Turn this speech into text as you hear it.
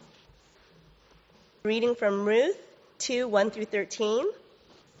Reading from Ruth 2, 1 through 13.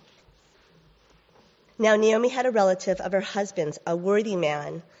 Now Naomi had a relative of her husband's, a worthy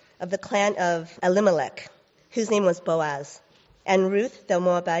man of the clan of Elimelech, whose name was Boaz. And Ruth, the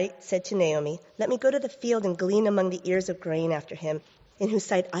Moabite, said to Naomi, "Let me go to the field and glean among the ears of grain after him, in whose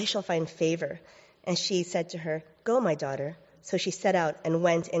sight I shall find favor." And she said to her, "Go, my daughter." So she set out and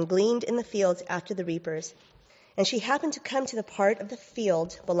went and gleaned in the fields after the reapers. And she happened to come to the part of the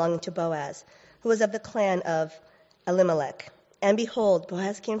field belonging to Boaz, who was of the clan of Elimelech. And behold,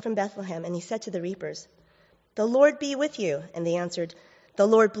 Boaz came from Bethlehem, and he said to the reapers, "The Lord be with you." And they answered, "The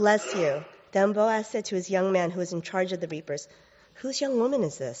Lord bless you." Then Boaz said to his young man who was in charge of the reapers, "Whose young woman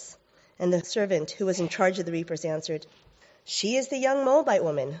is this?" And the servant who was in charge of the reapers answered, "She is the young Moabite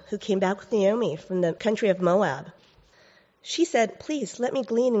woman who came back with Naomi from the country of Moab." She said, "Please let me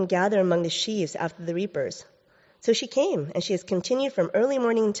glean and gather among the sheaves after the reapers." So she came, and she has continued from early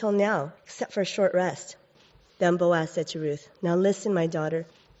morning until now, except for a short rest. Then Boaz said to Ruth, "Now listen, my daughter.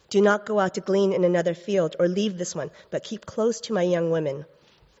 Do not go out to glean in another field or leave this one, but keep close to my young women.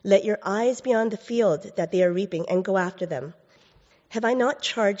 Let your eyes be on the field that they are reaping and go after them. Have I not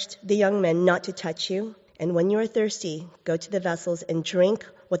charged the young men not to touch you? And when you are thirsty, go to the vessels and drink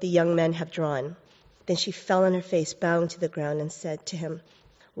what the young men have drawn." Then she fell on her face, bowing to the ground, and said to him,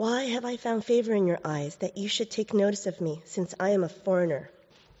 "Why have I found favor in your eyes, that you should take notice of me, since I am a foreigner?"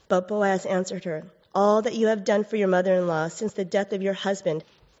 But Boaz answered her, "All that you have done for your mother-in-law since the death of your husband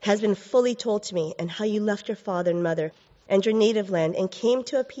has been fully told to me, and how you left your father and mother and your native land and came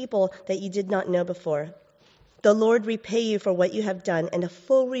to a people that you did not know before. The Lord repay you for what you have done, and a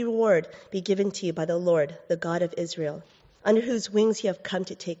full reward be given to you by the Lord, the God of Israel, under whose wings you have come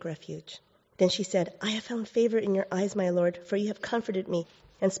to take refuge." Then she said, "I have found favor in your eyes, my Lord, for you have comforted me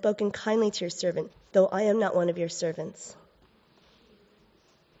and spoken kindly to your servant, though I am not one of your servants."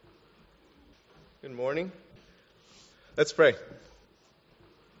 Good morning. Let's pray.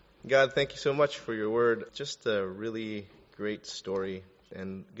 God, thank you so much for your word. Just a really great story.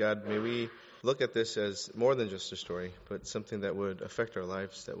 And God, may we look at this as more than just a story, but something that would affect our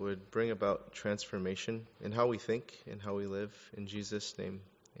lives, that would bring about transformation in how we think and how we live. In Jesus' name,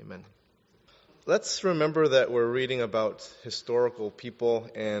 amen. Let's remember that we're reading about historical people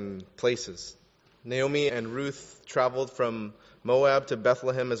and places. Naomi and Ruth traveled from Moab to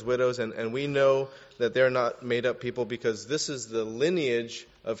Bethlehem as widows, and we know that they're not made-up people because this is the lineage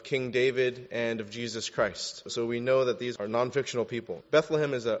of King David and of Jesus Christ. So we know that these are non-fictional people.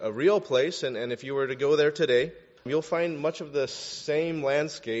 Bethlehem is a real place, and if you were to go there today, you'll find much of the same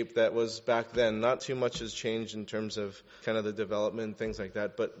landscape that was back then. Not too much has changed in terms of kind of the development and things like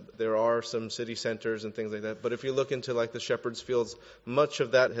that, but there are some city centers and things like that. But if you look into like the shepherd's fields, much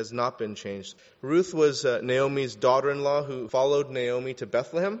of that has not been changed. Ruth was Naomi's daughter-in-law who followed Naomi to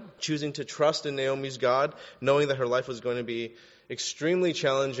Bethlehem, choosing to trust in Naomi's God, knowing that her life was going to be extremely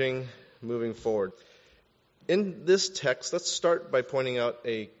challenging moving forward. In this text, let's start by pointing out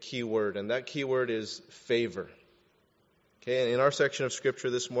a key word, and that key word is favor. Okay, and in our section of Scripture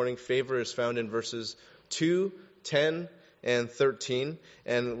this morning, favor is found in verses 2, 10, and 13,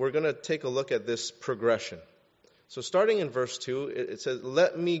 and we're going to take a look at this progression. So starting in verse 2, it says,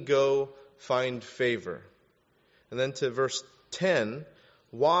 "Let me go find favor." And then to verse 10,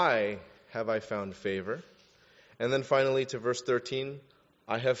 "Why have I found favor?" And then finally to verse 13,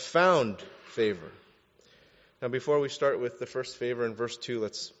 "I have found favor." Now before we start with the first favor in verse 2,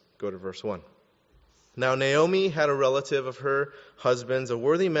 let's go to verse 1. "Now Naomi had a relative of her husband's, a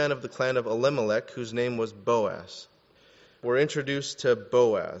worthy man of the clan of Elimelech, whose name was Boaz." We're introduced to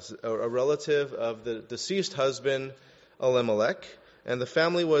Boaz, a relative of the deceased husband, Elimelech, and the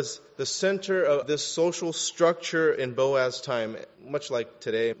family was the center of this social structure in Boaz's time, much like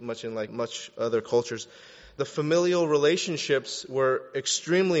today, much other cultures. The familial relationships were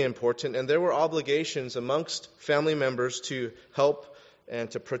extremely important, and there were obligations amongst family members to help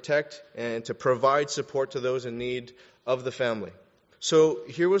and to protect and to provide support to those in need of the family. So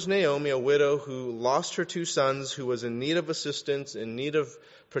here was Naomi, a widow who lost her 2 sons, who was in need of assistance, in need of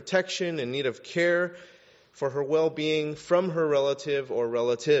protection, in need of care for her well-being from her relative or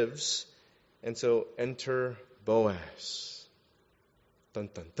relatives. And so enter Boaz. Dun,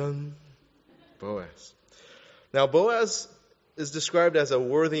 dun, dun. Boaz. Now Boaz is described as a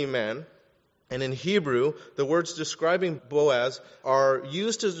worthy man. And in Hebrew, the words describing Boaz are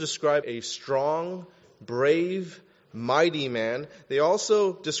used to describe a strong, brave, mighty man. They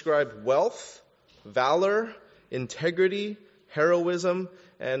also describe wealth, valor, integrity, heroism,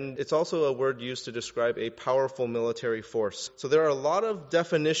 and it's also a word used to describe a powerful military force. So there are a lot of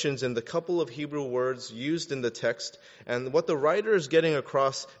definitions in the couple of Hebrew words used in the text, and what the writer is getting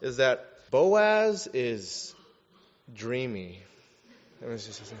across is that Boaz is dreamy.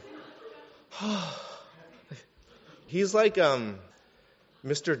 He's like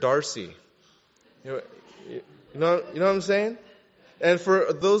Mr. Darcy. You know what I'm saying? And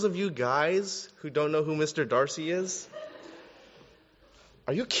for those of you guys who don't know who Mr. Darcy is,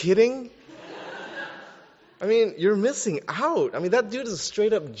 are you kidding? I mean, you're missing out. I mean, that dude is a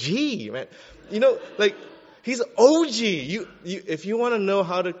straight up G, man. He's OG. If you want to know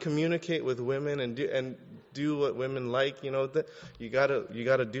how to communicate with women and do what women like, you gotta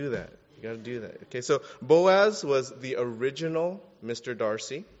do that. You gotta do that. Okay, so Boaz was the original Mr.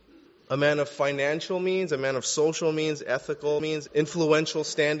 Darcy. A man of financial means, a man of social means, ethical means, influential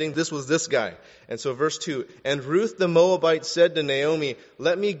standing. This was this guy. And so verse 2, and Ruth the Moabite said to Naomi,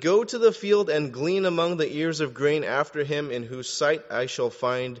 let me go to the field and glean among the ears of grain after him, in whose sight I shall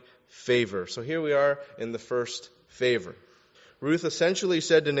find favor. So here we are in the first favor. Ruth essentially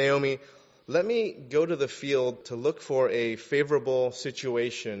said to Naomi, let me go to the field to look for a favorable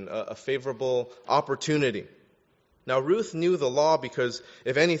situation, a favorable opportunity. Now, Ruth knew the law because,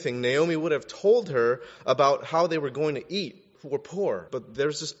 if anything, Naomi would have told her about how they were going to eat who were poor. But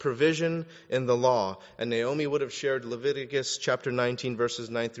there's this provision in the law. And Naomi would have shared Leviticus chapter 19,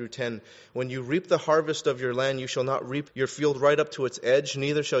 verses 9 through 10. When you reap the harvest of your land, you shall not reap your field right up to its edge,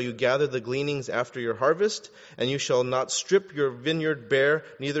 neither shall you gather the gleanings after your harvest, and you shall not strip your vineyard bare,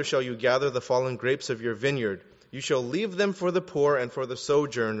 neither shall you gather the fallen grapes of your vineyard. You shall leave them for the poor and for the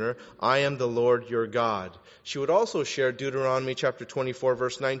sojourner. I am the Lord your God. She would also share Deuteronomy chapter 24,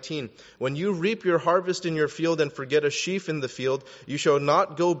 verse 19. When you reap your harvest in your field and forget a sheaf in the field, you shall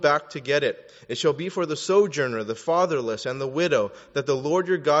not go back to get it. It shall be for the sojourner, the fatherless, and the widow, that the Lord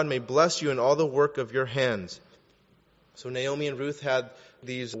your God may bless you in all the work of your hands. So Naomi and Ruth had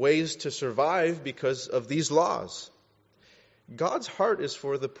these ways to survive because of these laws. God's heart is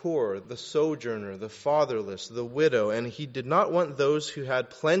for the poor, the sojourner, the fatherless, the widow, and He did not want those who had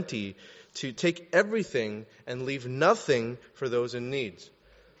plenty to take everything and leave nothing for those in need.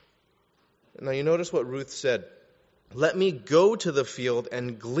 Now you notice what Ruth said. Let me go to the field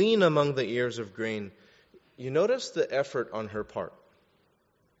and glean among the ears of grain. You notice the effort on her part.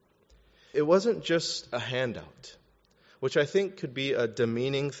 It wasn't just a handout, which I think could be a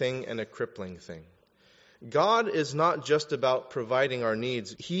demeaning thing and a crippling thing. God is not just about providing our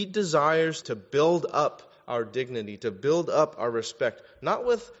needs. He desires to build up our dignity, to build up our respect, not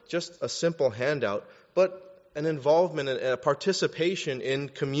with just a simple handout, but an involvement and a participation in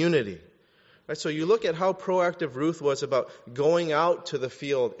community. Right? So you look at how proactive Ruth was about going out to the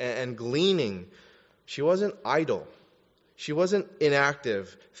field and gleaning. She wasn't idle. She wasn't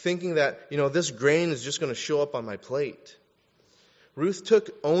inactive, thinking that, this grain is just going to show up on my plate. Ruth took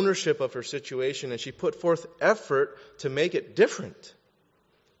ownership of her situation and she put forth effort to make it different.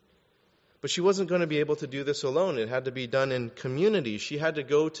 But she wasn't going to be able to do this alone. It had to be done in community. She had to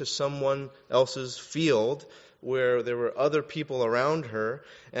go to someone else's field where there were other people around her.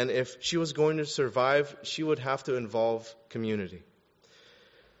 And if she was going to survive, she would have to involve community.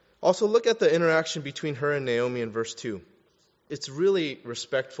 Also, look at the interaction between her and Naomi in verse 2. It's really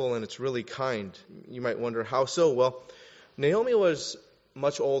respectful and it's really kind. You might wonder, how so? Well, Naomi was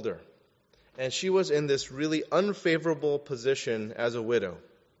much older, and she was in this really unfavorable position as a widow.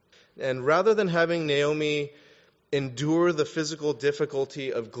 And rather than having Naomi endure the physical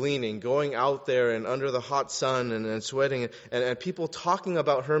difficulty of gleaning, going out there and under the hot sun and sweating, and people talking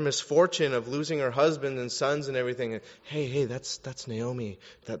about her misfortune of losing her husband and sons and everything, and, hey, that's Naomi,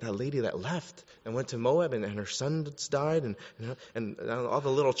 that lady that left and went to Moab, and her sons died, and all the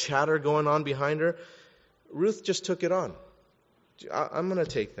little chatter going on behind her. Ruth just took it on. I'm going to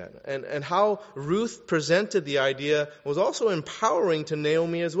take that. And how Ruth presented the idea was also empowering to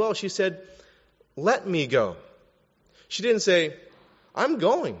Naomi as well. She said, let me go. She didn't say, I'm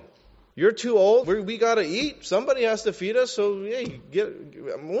going. You're too old. We got to eat. Somebody has to feed us. So, hey,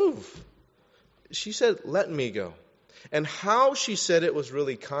 move. She said, let me go. And how she said it was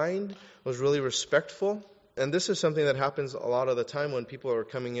really kind, was really respectful. And this is something that happens a lot of the time when people are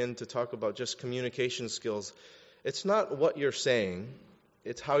coming in to talk about just communication skills. It's not what you're saying,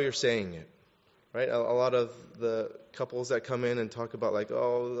 it's how you're saying it. Right? A lot of the couples that come in and talk about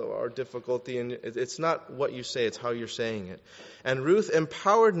our difficulty, and it's not what you say, it's how you're saying it. And Ruth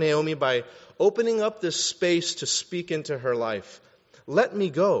empowered Naomi by opening up this space to speak into her life. Let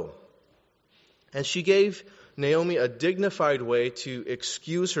me go. And she gave Naomi a dignified way to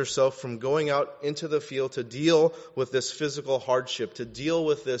excuse herself from going out into the field to deal with this physical hardship, to deal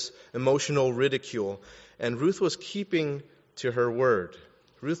with this emotional ridicule. And Ruth was keeping to her word.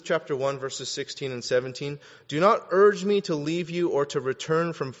 Ruth chapter 1, verses 16 and 17. Do not urge me to leave you or to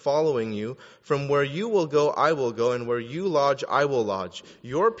return from following you. From where you will go, I will go, and where you lodge, I will lodge.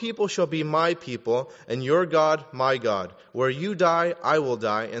 Your people shall be my people, and your God, my God. Where you die, I will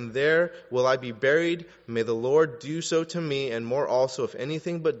die, and there will I be buried. May the Lord do so to me, and more also, if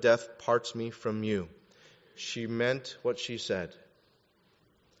anything but death parts me from you. She meant what she said.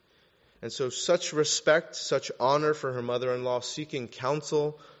 And so such respect, such honor for her mother-in-law, seeking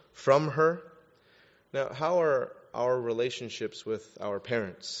counsel from her. Now, how are our relationships with our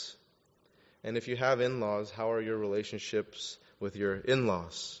parents? And if you have in-laws, how are your relationships with your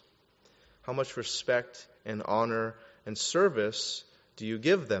in-laws? How much respect and honor and service do you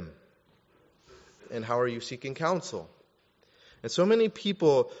give them? And how are you seeking counsel? And so many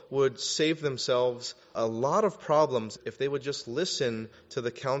people would save themselves a lot of problems if they would just listen to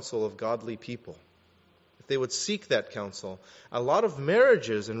the counsel of godly people. If they would seek that counsel. A lot of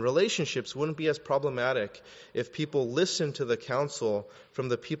marriages and relationships wouldn't be as problematic if people listened to the counsel from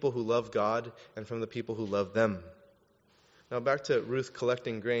the people who love God and from the people who love them. Now back to Ruth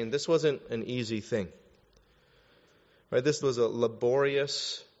collecting grain. This wasn't an easy thing. Right? This was a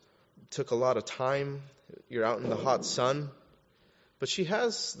laborious, took a lot of time. You're out in the hot sun. But she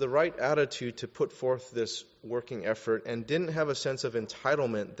has the right attitude to put forth this working effort and didn't have a sense of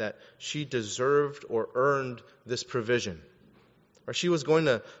entitlement that she deserved or earned this provision. Or she was going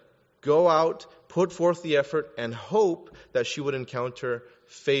to go out, put forth the effort, and hope that she would encounter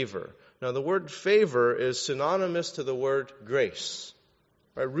favor. Now, the word favor is synonymous to the word grace.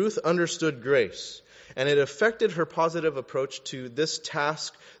 Right? Ruth understood grace, and it affected her positive approach to this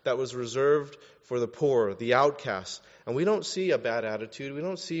task that was reserved for the poor, the outcast. And we don't see a bad attitude. We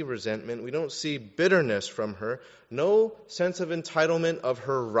don't see resentment. We don't see bitterness from her. No sense of entitlement of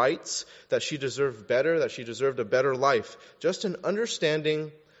her rights, that she deserved better, that she deserved a better life. Just an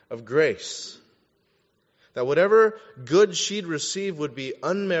understanding of grace. That whatever good she'd receive would be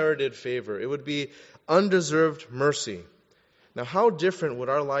unmerited favor. It would be undeserved mercy. Now, how different would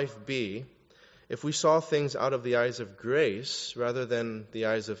our life be if we saw things out of the eyes of grace rather than the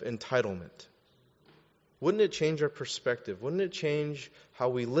eyes of entitlement? Wouldn't it change our perspective? Wouldn't it change how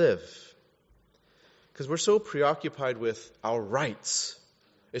we live? Because we're so preoccupied with our rights.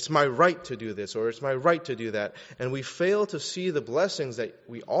 It's my right to do this, or it's my right to do that. And we fail to see the blessings that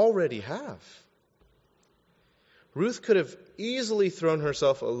we already have. Ruth could have easily thrown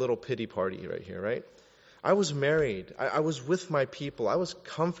herself a little pity party right here, right? I was married. I was with my people. I was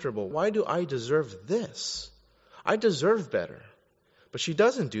comfortable. Why do I deserve this? I deserve better. But she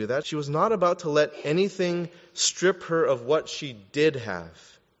doesn't do that. She was not about to let anything strip her of what she did have.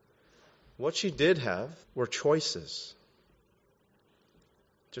 What she did have were choices.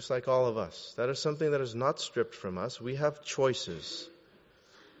 Just like all of us. That is something that is not stripped from us. We have choices.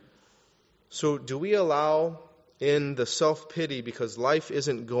 So do we allow in the self-pity because life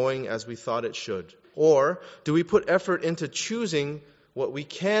isn't going as we thought it should? Or do we put effort into choosing what we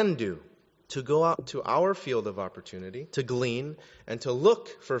can do? To go out to our field of opportunity, to glean, and to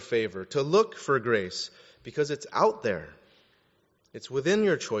look for favor, to look for grace, because it's out there. It's within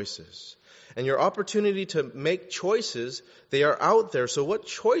your choices. And your opportunity to make choices, they are out there. So what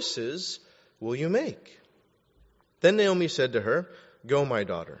choices will you make? Then Naomi said to her, "Go, my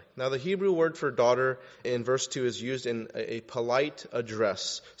daughter." Now the Hebrew word for daughter in verse 2 is used in a polite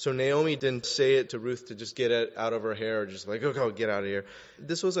address. So Naomi didn't say it to Ruth to just get it out of her hair or just like, "Oh, go, get out of here."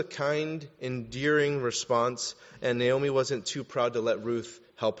 This was a kind, endearing response, and Naomi wasn't too proud to let Ruth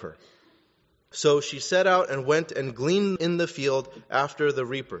help her. So she set out and went and gleaned in the field after the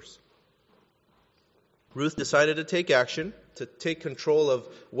reapers. Ruth decided to take action, to take control of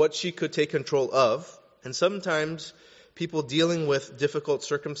what she could take control of, and sometimes people dealing with difficult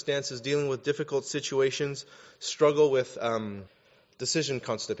circumstances, dealing with difficult situations, struggle with decision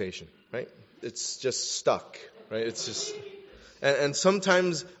constipation, right? It's just stuck, right? It's just, and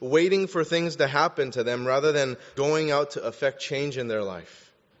sometimes waiting for things to happen to them rather than going out to affect change in their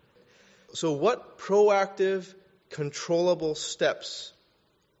life. So what proactive, controllable steps,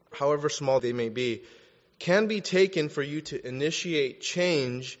 however small they may be, can be taken for you to initiate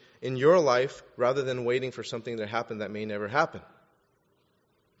change in your life rather than waiting for something to happen that may never happen?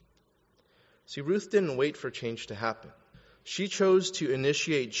 See, Ruth didn't wait for change to happen. She chose to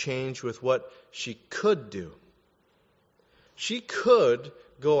initiate change with what she could do. She could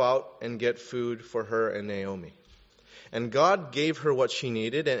go out and get food for her and Naomi. And God gave her what she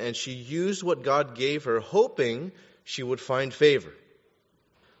needed, and she used what God gave her, hoping she would find favor.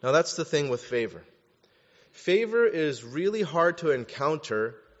 Now that's the thing with favor. Favor is really hard to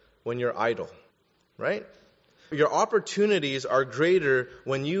encounter when you're idle, right? Your opportunities are greater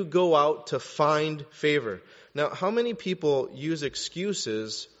when you go out to find favor. Now, how many people use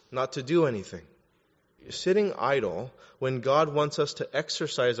excuses not to do anything? Sitting idle when God wants us to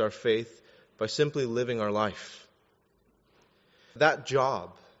exercise our faith by simply living our life. That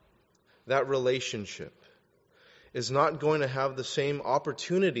job, that relationship is not going to have the same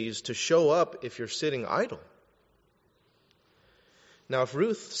opportunities to show up if you're sitting idle. Now, if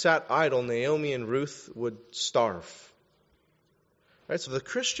Ruth sat idle, Naomi and Ruth would starve. Right? So the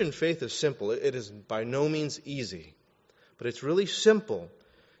Christian faith is simple. It is by no means easy, but it's really simple.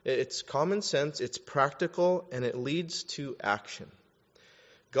 It's common sense, it's practical, and it leads to action.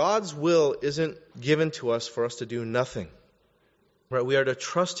 God's will isn't given to us for us to do nothing. Right? We are to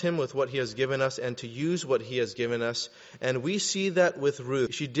trust Him with what He has given us and to use what He has given us. And we see that with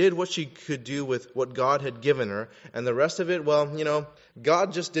Ruth. She did what she could do with what God had given her. And the rest of it, well,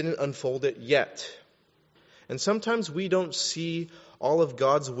 God just didn't unfold it yet. And sometimes we don't see all of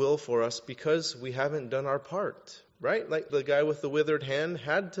God's will for us because we haven't done our part. Right? Like the guy with the withered hand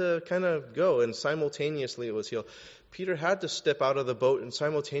had to kind of go and simultaneously it was healed. Peter had to step out of the boat and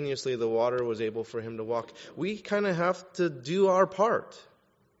simultaneously the water was able for him to walk. We kind of have to do our part.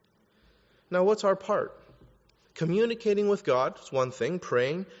 Now, what's our part? Communicating with God is one thing.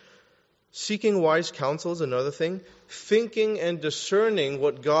 Praying. Seeking wise counsel is another thing. Thinking and discerning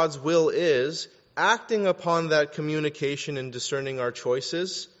what God's will is. Acting upon that communication and discerning our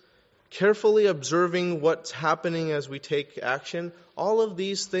choices. Carefully observing what's happening as we take action. All of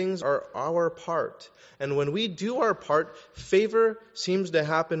these things are our part. And when we do our part, favor seems to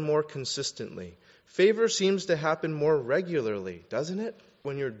happen more consistently. Favor seems to happen more regularly, doesn't it?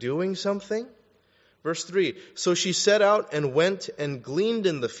 When you're doing something. Verse 3, so she set out and went and gleaned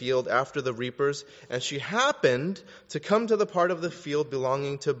in the field after the reapers, and she happened to come to the part of the field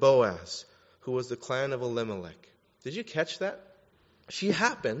belonging to Boaz, who was the clan of Elimelech. Did you catch that? She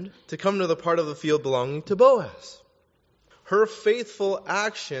happened to come to the part of the field belonging to Boaz. Her faithful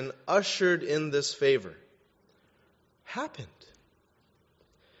action ushered in this favor. Happened.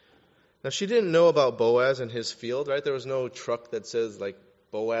 Now, she didn't know about Boaz and his field, right? There was no truck that says, like,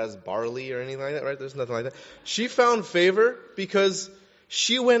 Boaz barley or anything like that, right? There's nothing like that. She found favor because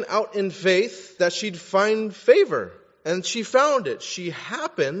she went out in faith that she'd find favor. And she found it. She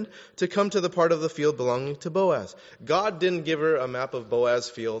happened to come to the part of the field belonging to Boaz. God didn't give her a map of Boaz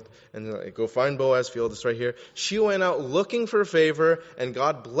field and go find Boaz field. It's right here. She went out looking for favor and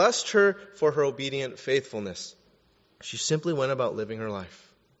God blessed her for her obedient faithfulness. She simply went about living her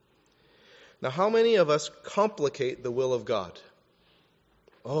life. Now, how many of us complicate the will of God?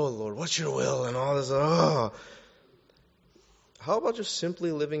 Oh, Lord, what's your will? And all this. Oh. How about just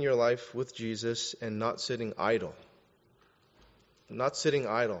simply living your life with Jesus and not sitting idle? Not sitting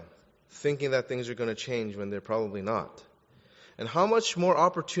idle, thinking that things are going to change when they're probably not. And how much more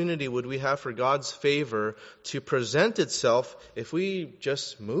opportunity would we have for God's favor to present itself if we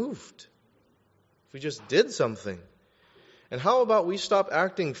just moved? If we just did something? And how about we stop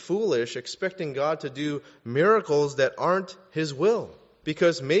acting foolish, expecting God to do miracles that aren't His will?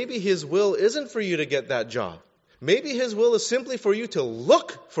 Because maybe His will isn't for you to get that job. Maybe His will is simply for you to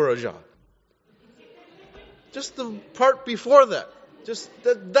look for a job. Just the part before that.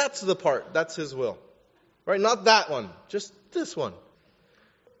 That's the part. That's His will. Right? Not that one. Just this one.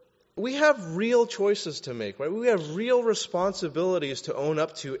 We have real choices to make, right? We have real responsibilities to own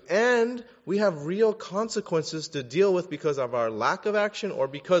up to, and we have real consequences to deal with because of our lack of action or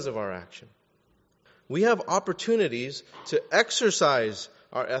because of our action. We have opportunities to exercise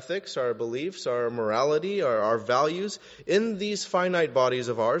our ethics, our beliefs, our morality, our values in these finite bodies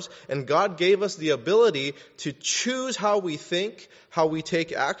of ours. And God gave us the ability to choose how we think, how we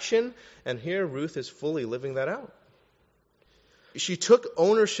take action. And here Ruth is fully living that out. She took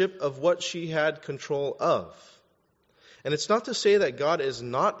ownership of what she had control of. And it's not to say that God is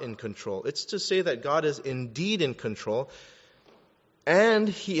not in control. It's to say that God is indeed in control. And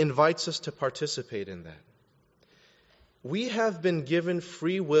He invites us to participate in that. We have been given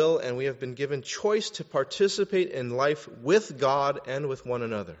free will and we have been given choice to participate in life with God and with one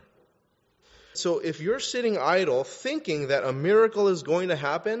another. So if you're sitting idle thinking that a miracle is going to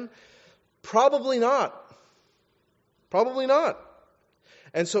happen, probably not. Probably not.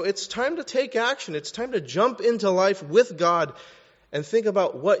 And so it's time to take action. It's time to jump into life with God and think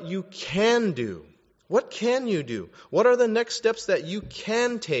about what you can do. What can you do? What are the next steps that you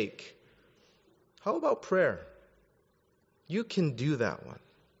can take? How about prayer? You can do that one.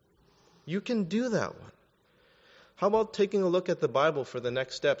 You can do that one. How about taking a look at the Bible for the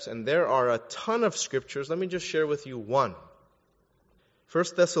next steps? And there are a ton of scriptures. Let me just share with you one. 1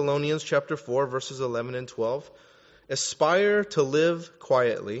 Thessalonians chapter 4, verses 11 and 12. Aspire to live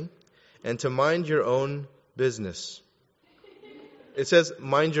quietly and to mind your own business. It says,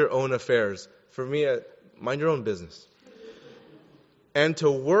 mind your own affairs. For me, mind your own business. And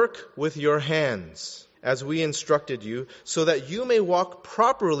to work with your hands, as we instructed you, so that you may walk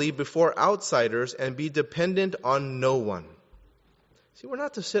properly before outsiders and be dependent on no one. See, we're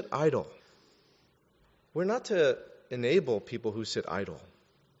not to sit idle. We're not to enable people who sit idle.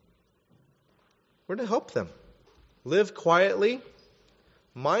 We're to help them. Live quietly,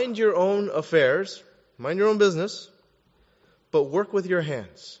 mind your own affairs, mind your own business, but work with your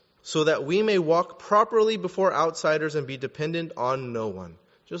hands, so that we may walk properly before outsiders and be dependent on no one.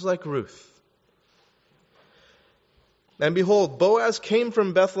 Just like Ruth. And behold, Boaz came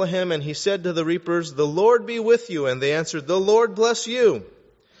from Bethlehem, and he said to the reapers, "The Lord be with you." And they answered, "The Lord bless you."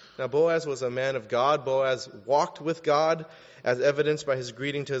 Now Boaz was a man of God. Boaz walked with God, as evidenced by his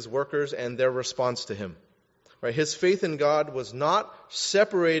greeting to his workers and their response to him. Right? His faith in God was not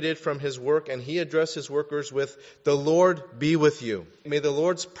separated from his work, and he addressed his workers with, "The Lord be with you." May the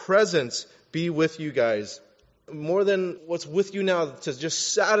Lord's presence be with you guys. More than what's with you now, to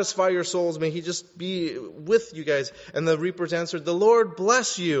just satisfy your souls, may he just be with you guys. And the reapers answered, "The Lord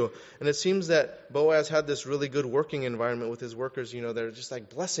bless you." And it seems that Boaz had this really good working environment with his workers. They're just like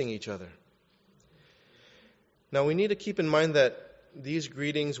blessing each other. Now we need to keep in mind that these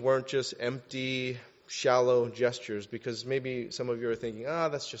greetings weren't just empty, shallow gestures, because maybe some of you are thinking,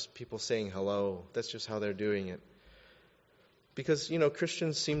 that's just people saying hello. That's just how they're doing it. Because,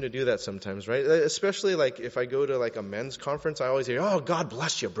 Christians seem to do that sometimes, right? Especially like if I go to like a men's conference, I always hear, "Oh, God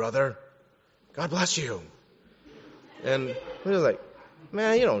bless you, brother. God bless you." And we're like,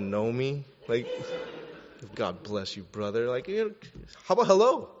 "Man, you don't know me." Like, "God bless you, brother." Like, how about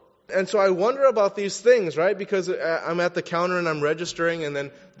hello? And so I wonder about these things, right? Because I'm at the counter and I'm registering, and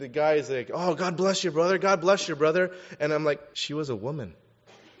then the guy is like, "Oh, God bless you, brother. God bless you, brother." And I'm like, she was a woman.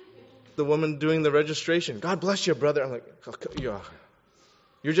 The woman doing the registration, "God bless you, brother." I'm like, yeah.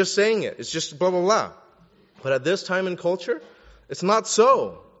 You're just saying it. It's just blah, blah, blah. But at this time in culture, it's not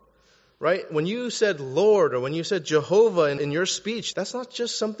so. Right? When you said Lord or when you said Jehovah in your speech, that's not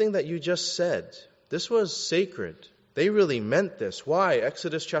just something that you just said. This was sacred. They really meant this. Why?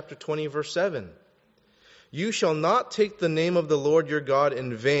 Exodus chapter 20, verse 7. "You shall not take the name of the Lord your God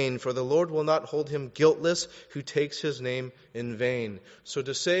in vain, for the Lord will not hold him guiltless who takes his name in vain." So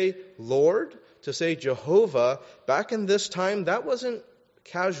to say Lord, to say Jehovah, back in this time, that wasn't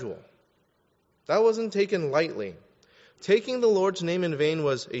casual. That wasn't taken lightly. Taking the Lord's name in vain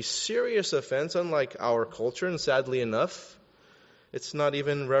was a serious offense, unlike our culture, and sadly enough, it's not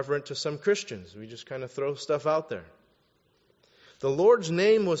even reverent to some Christians. We just kind of throw stuff out there. The Lord's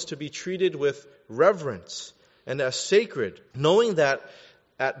name was to be treated with reverence and as sacred, knowing that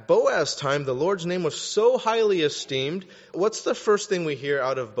at Boaz's time, the Lord's name was so highly esteemed. What's the first thing we hear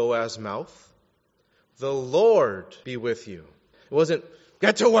out of Boaz's mouth? "The Lord be with you." It wasn't,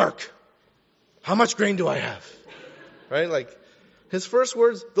 "Get to work. How much grain do I have?" Right? Like, his first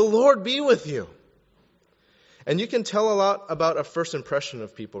words, "The Lord be with you." And you can tell a lot about a first impression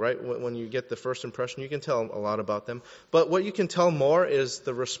of people, right? When you get the first impression, you can tell a lot about them. But what you can tell more is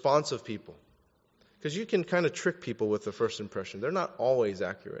the response of people. Because you can kind of trick people with the first impression. They're not always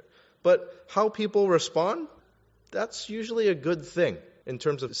accurate. But how people respond, that's usually a good thing in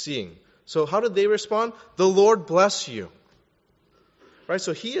terms of seeing. So how did they respond? "The Lord bless you." Right?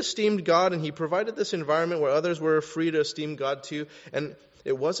 So he esteemed God, and he provided this environment where others were free to esteem God too. And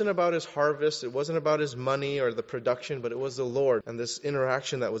it wasn't about his harvest, it wasn't about his money or the production, but it was the Lord and this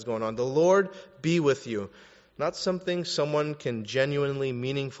interaction that was going on. "The Lord be with you." Not something someone can genuinely,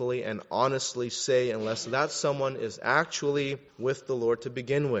 meaningfully, and honestly say unless that someone is actually with the Lord to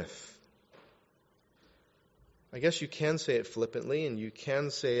begin with. I guess you can say it flippantly and you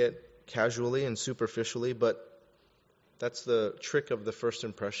can say it casually and superficially, but that's the trick of the first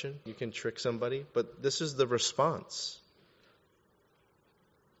impression. You can trick somebody, but this is the response.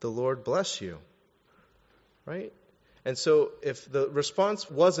 "The Lord bless you." Right? And so if the response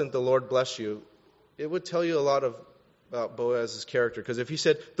wasn't "The Lord bless you," it would tell you a lot about Boaz's character. Because if he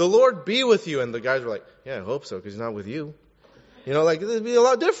said, "The Lord be with you," and the guys were like, "Yeah, I hope so, because he's not with you." Like, it'd be a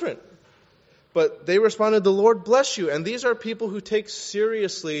lot different. But they responded, "The Lord bless you." And these are people who take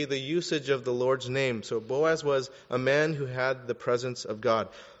seriously the usage of the Lord's name. So Boaz was a man who had the presence of God.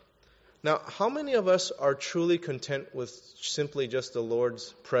 Now, how many of us are truly content with simply just the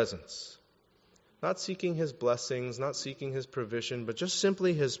Lord's presence? Not seeking his blessings, not seeking his provision, but just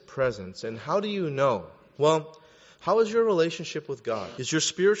simply his presence. And how do you know? Well, How is your relationship with God? Is your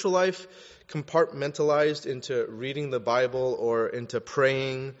spiritual life compartmentalized into reading the Bible or into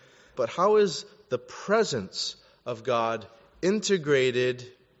praying? But how is the presence of God integrated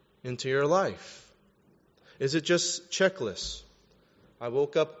into your life? Is it just checklists? I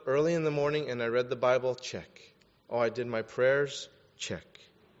woke up early in the morning and I read the Bible, check. Oh, I did my prayers, check.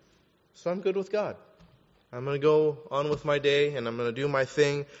 So I'm good with God. I'm going to go on with my day and I'm going to do my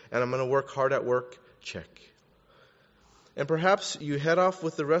thing and I'm going to work hard at work, check. And perhaps you head off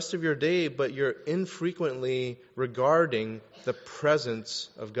with the rest of your day, but you're infrequently regarding the presence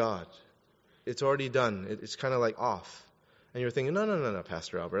of God. It's already done. It's kind of like off. And you're thinking, no,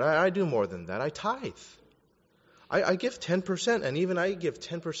 Pastor Albert, I do more than that. I tithe. I give 10%, and even I give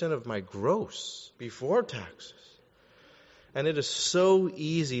 10% of my gross before taxes. And it is so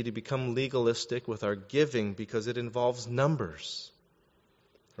easy to become legalistic with our giving because it involves numbers.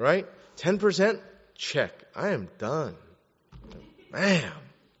 Right? 10%, check. I am done. Man,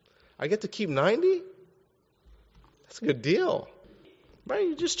 I get to keep 90? That's a good deal. Right?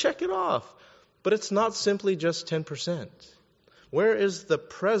 You just check it off. But it's not simply just 10%. Where is the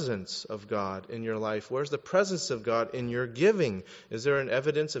presence of God in your life? Where's the presence of God in your giving? Is there an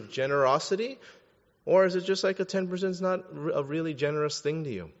evidence of generosity? Or is it just like a 10% is not a really generous thing to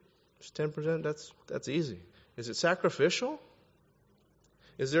you? Just 10%, that's easy. Is it sacrificial?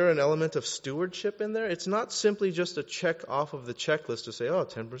 Is there an element of stewardship in there? It's not simply just a check off of the checklist to say,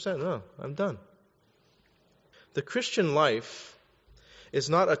 10%, no, I'm done. The Christian life is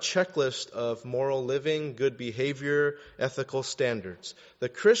not a checklist of moral living, good behavior, ethical standards. The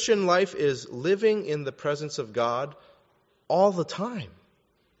Christian life is living in the presence of God all the time.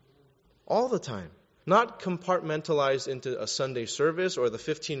 All the time. Not compartmentalized into a Sunday service or the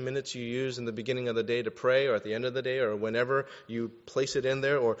 15 minutes you use in the beginning of the day to pray or at the end of the day or whenever you place it in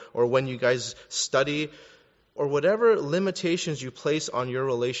there or when you guys study or whatever limitations you place on your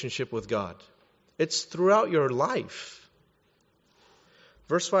relationship with God. It's throughout your life.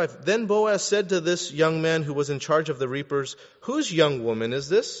 Verse 5, Then Boaz said to this young man who was in charge of the reapers, Whose young woman is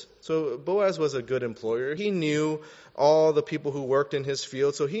this? So Boaz was a good employer. He knew all the people who worked in his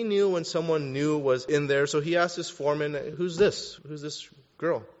field. So he knew when someone new was in there. So he asked his foreman, Who's this? Who's this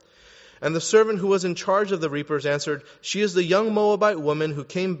girl? And the servant who was in charge of the reapers answered, She is the young Moabite woman who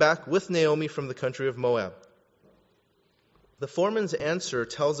came back with Naomi from the country of Moab. The foreman's answer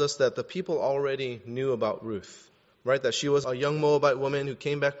tells us that the people already knew about Ruth. Right, that she was a young Moabite woman who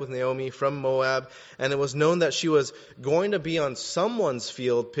came back with Naomi from Moab, and it was known that she was going to be on someone's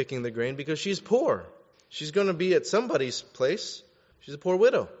field picking the grain because she's poor. She's going to be at somebody's place. She's a poor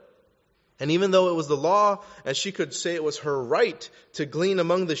widow. And even though it was the law, and she could say it was her right to glean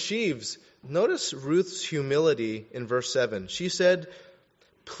among the sheaves, notice Ruth's humility in verse 7. She said,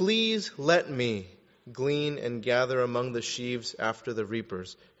 Please let me glean and gather among the sheaves after the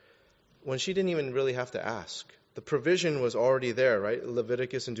reapers, when she didn't even really have to ask. The provision was already there, right?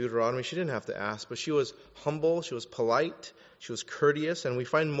 Leviticus and Deuteronomy, she didn't have to ask, but she was humble, she was polite, she was courteous, and we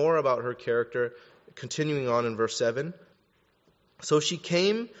find more about her character continuing on in verse 7. So she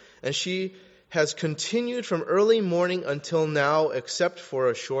came, and she has continued from early morning until now, except for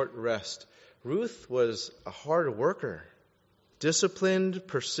a short rest. Ruth was a hard worker, disciplined,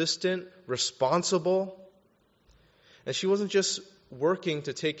 persistent, responsible, and she wasn't just working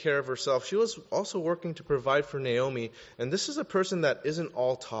to take care of herself. She was also working to provide for Naomi. And this is a person that isn't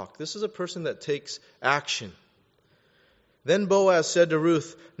all talk. This is a person that takes action. Then Boaz said to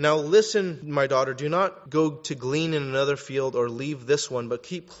Ruth, Now listen, my daughter, do not go to glean in another field or leave this one, but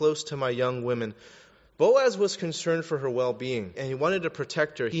keep close to my young women. Boaz was concerned for her well-being, and he wanted to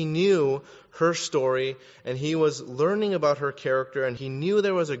protect her. He knew her story, and he was learning about her character, and he knew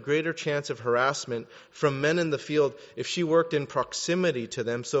there was a greater chance of harassment from men in the field if she worked in proximity to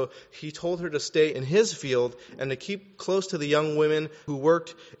them. So he told her to stay in his field and to keep close to the young women who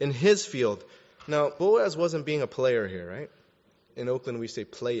worked in his field. Now, Boaz wasn't being a player here, right? In Oakland, we say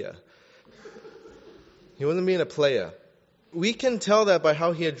playa. He wasn't being a playa. We can tell that by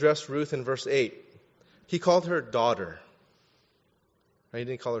how he addressed Ruth in verse 8. He called her daughter. Right? He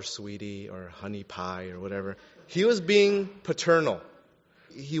didn't call her sweetie or honey pie or whatever. He was being paternal.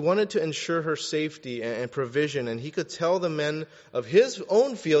 He wanted to ensure her safety and provision, and he could tell the men of his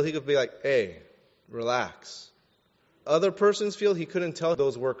own field, he could be like, hey, relax. Other person's field, he couldn't tell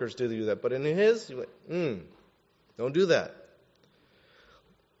those workers to do that. But in his, he was like, don't do that.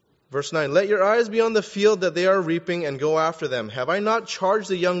 Verse 9, Let your eyes be on the field that they are reaping and go after them. Have I not charged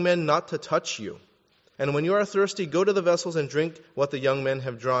the young men not to touch you? And when you are thirsty, go to the vessels and drink what the young men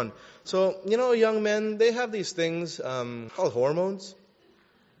have drawn. So, young men, they have these things called hormones.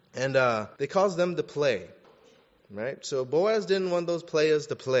 And they cause them to play. right? So Boaz didn't want those players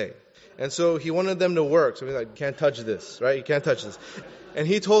to play. And so he wanted them to work. So he's like, you can't touch this, right? You can't touch this. And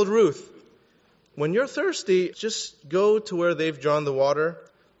he told Ruth, when you're thirsty, just go to where they've drawn the water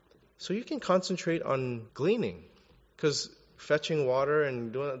so you can concentrate on gleaning. Because fetching water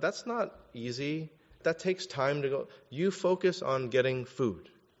and doing that's not easy. That takes time to go. You focus on getting food,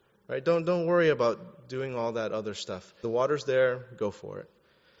 right? Don't worry about doing all that other stuff. The water's there, go for it.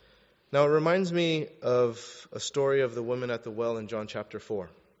 Now, it reminds me of a story of the woman at the well in John chapter 4.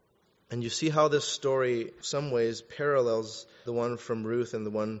 And you see how this story, in some ways, parallels the one from Ruth and the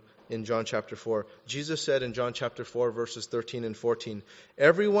one in John chapter 4. Jesus said in John chapter 4, verses 13 and 14,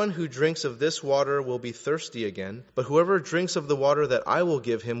 everyone who drinks of this water will be thirsty again, but whoever drinks of the water that I will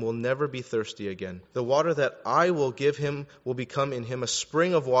give him will never be thirsty again. The water that I will give him will become in him a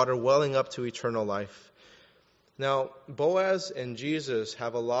spring of water welling up to eternal life. Now, Boaz and Jesus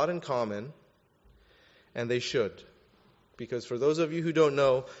have a lot in common, and they should. Because for those of you who don't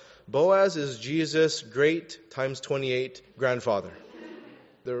know, Boaz is Jesus' great times 28 grandfather.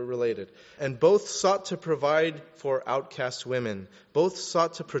 They're related. And both sought to provide for outcast women. Both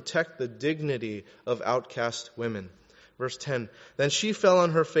sought to protect the dignity of outcast women. Verse 10, then she fell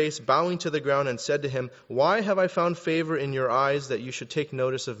on her face, bowing to the ground, and said to him, why have I found favor in your eyes that you should take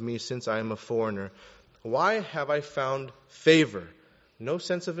notice of me since I am a foreigner? Why have I found favor? No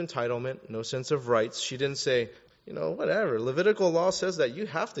sense of entitlement, no sense of rights. She didn't say, whatever. Levitical law says that you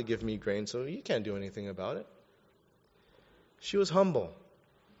have to give me grain, so you can't do anything about it. She was humble.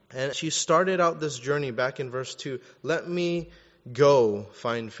 And she started out this journey back in verse 2. Let me go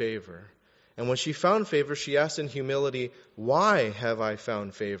find favor. And when she found favor, she asked in humility, why have I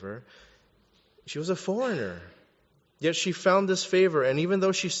found favor? She was a foreigner. Yet she found this favor. And even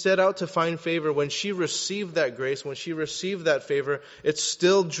though she set out to find favor, when she received that grace, when she received that favor, it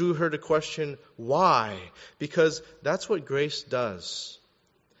still drew her to question why. Because that's what grace does.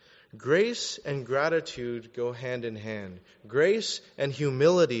 Grace and gratitude go hand in hand. Grace and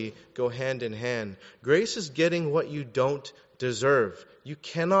humility go hand in hand. Grace is getting what you don't deserve. You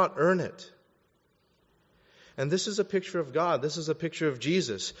cannot earn it. And this is a picture of God. This is a picture of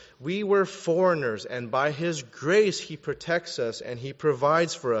Jesus. We were foreigners, and by His grace, He protects us and He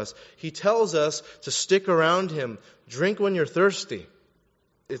provides for us. He tells us to stick around Him. Drink when you're thirsty.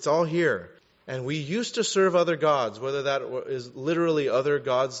 It's all here. And we used to serve other gods, whether that is literally other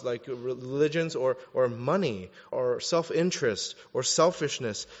gods like religions or money or self-interest or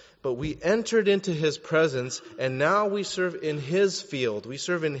selfishness. But we entered into His presence, and now we serve in His field. We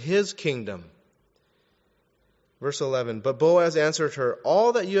serve in His kingdom. Verse 11, but Boaz answered her,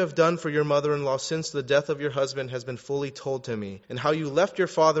 all that you have done for your mother-in-law since the death of your husband has been fully told to me, and how you left your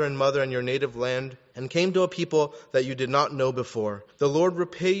father and mother and your native land and came to a people that you did not know before. The Lord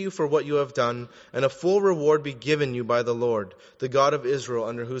repay you for what you have done, and a full reward be given you by the Lord, the God of Israel,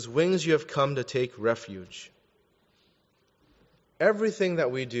 under whose wings you have come to take refuge. Everything that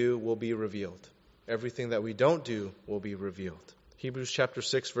we do will be revealed. Everything that we don't do will be revealed. Hebrews chapter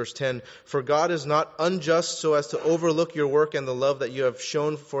 6, verse 10, for God is not unjust so as to overlook your work and the love that you have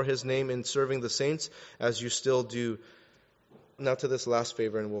shown for His name in serving the saints, as you still do. Now to this last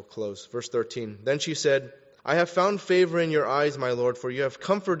favor, and we'll close. Verse 13, then she said, I have found favor in your eyes, my Lord, for you have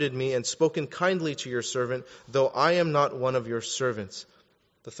comforted me and spoken kindly to your servant, though I am not one of your servants.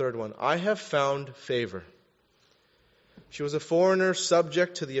 The third one, I have found favor. She was a foreigner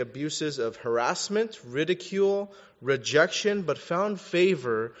subject to the abuses of harassment, ridicule, rejection, but found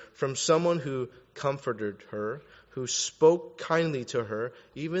favor from someone who comforted her, who spoke kindly to her,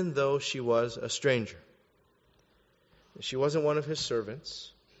 even though she was a stranger. She wasn't one of His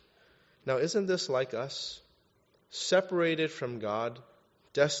servants. Now, isn't this like us? Separated from God,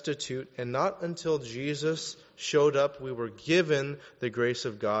 destitute, and not until Jesus showed up, we were given the grace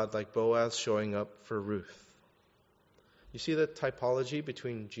of God, like Boaz showing up for Ruth. You see the typology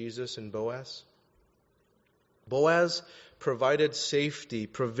between Jesus and Boaz? Boaz provided safety,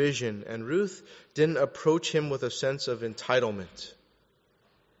 provision, and Ruth didn't approach him with a sense of entitlement.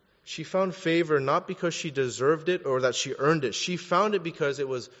 She found favor not because she deserved it or that she earned it. She found it because it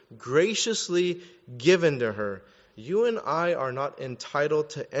was graciously given to her. You and I are not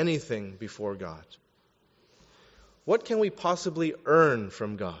entitled to anything before God. What can we possibly earn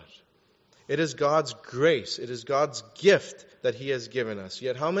from God? It is God's grace. It is God's gift that He has given us.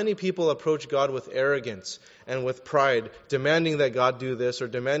 Yet how many people approach God with arrogance and with pride, demanding that God do this or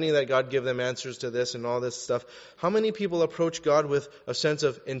demanding that God give them answers to this and all this stuff? How many people approach God with a sense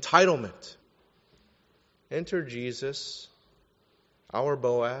of entitlement? Enter Jesus, our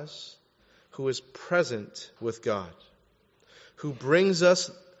Boaz, who is present with God, who brings us,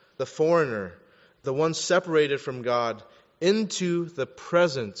 the foreigner, the one separated from God, into the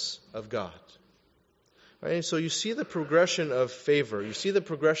presence of God. Right? So you see the progression of favor. You see the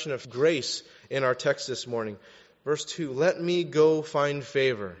progression of grace in our text this morning. Verse 2, let me go find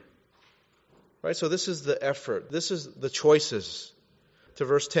favor. Right? So this is the effort. This is the choices. To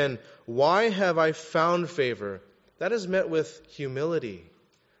verse 10, why have I found favor? That is met with humility.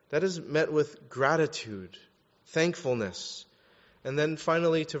 That is met with gratitude, thankfulness. And then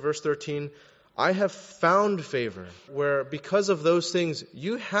finally to verse 13, I have found favor, where because of those things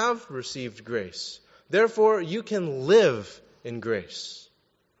you have received grace. Therefore, you can live in grace.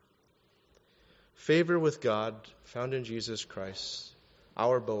 Favor with God found in Jesus Christ,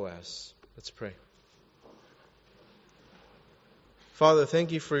 our Boaz. Let's pray. Father,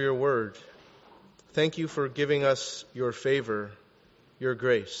 thank you for your word. Thank you for giving us your favor, your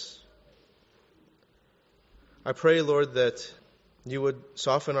grace. I pray, Lord, that you would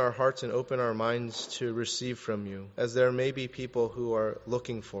soften our hearts and open our minds to receive from you, as there may be people who are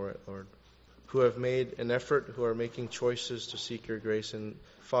looking for it, Lord, who have made an effort, who are making choices to seek your grace. And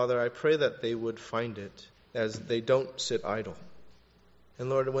Father, I pray that they would find it as they don't sit idle. And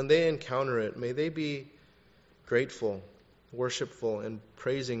Lord, when they encounter it, may they be grateful, worshipful, and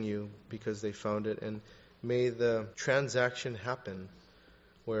praising you because they found it. And may the transaction happen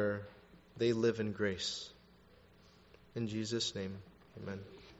where they live in grace. In Jesus' name, amen.